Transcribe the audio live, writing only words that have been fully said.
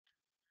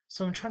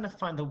So I'm trying to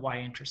find the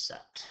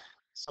y-intercept.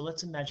 So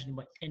let's imagine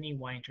what any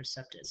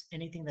y-intercept is.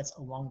 Anything that's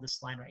along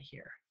this line right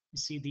here. You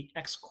see the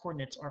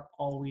x-coordinates are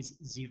always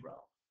 0.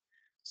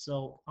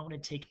 So I'm going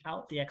to take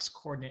out the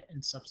x-coordinate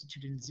and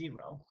substitute in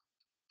 0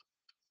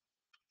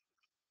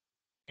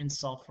 and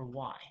solve for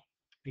y,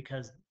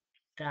 because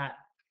that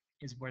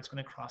is where it's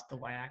going to cross the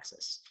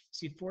y-axis.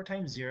 See, 4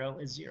 times 0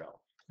 is 0.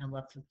 And I'm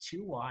left with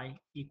 2y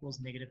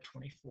equals negative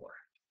 24.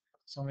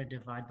 So I'm going to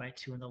divide by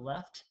 2 on the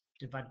left,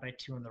 divide by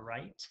 2 on the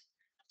right.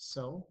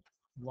 So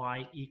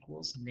y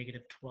equals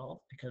negative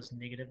 12, because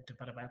negative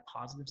divided by a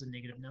positive is a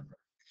negative number.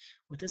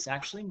 What this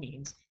actually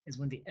means is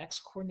when the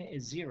x-coordinate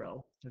is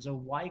 0, there's a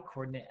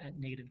y-coordinate at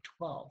negative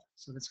 12.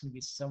 So that's going to be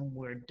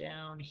somewhere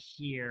down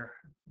here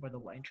where the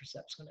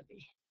y-intercept is going to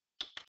be.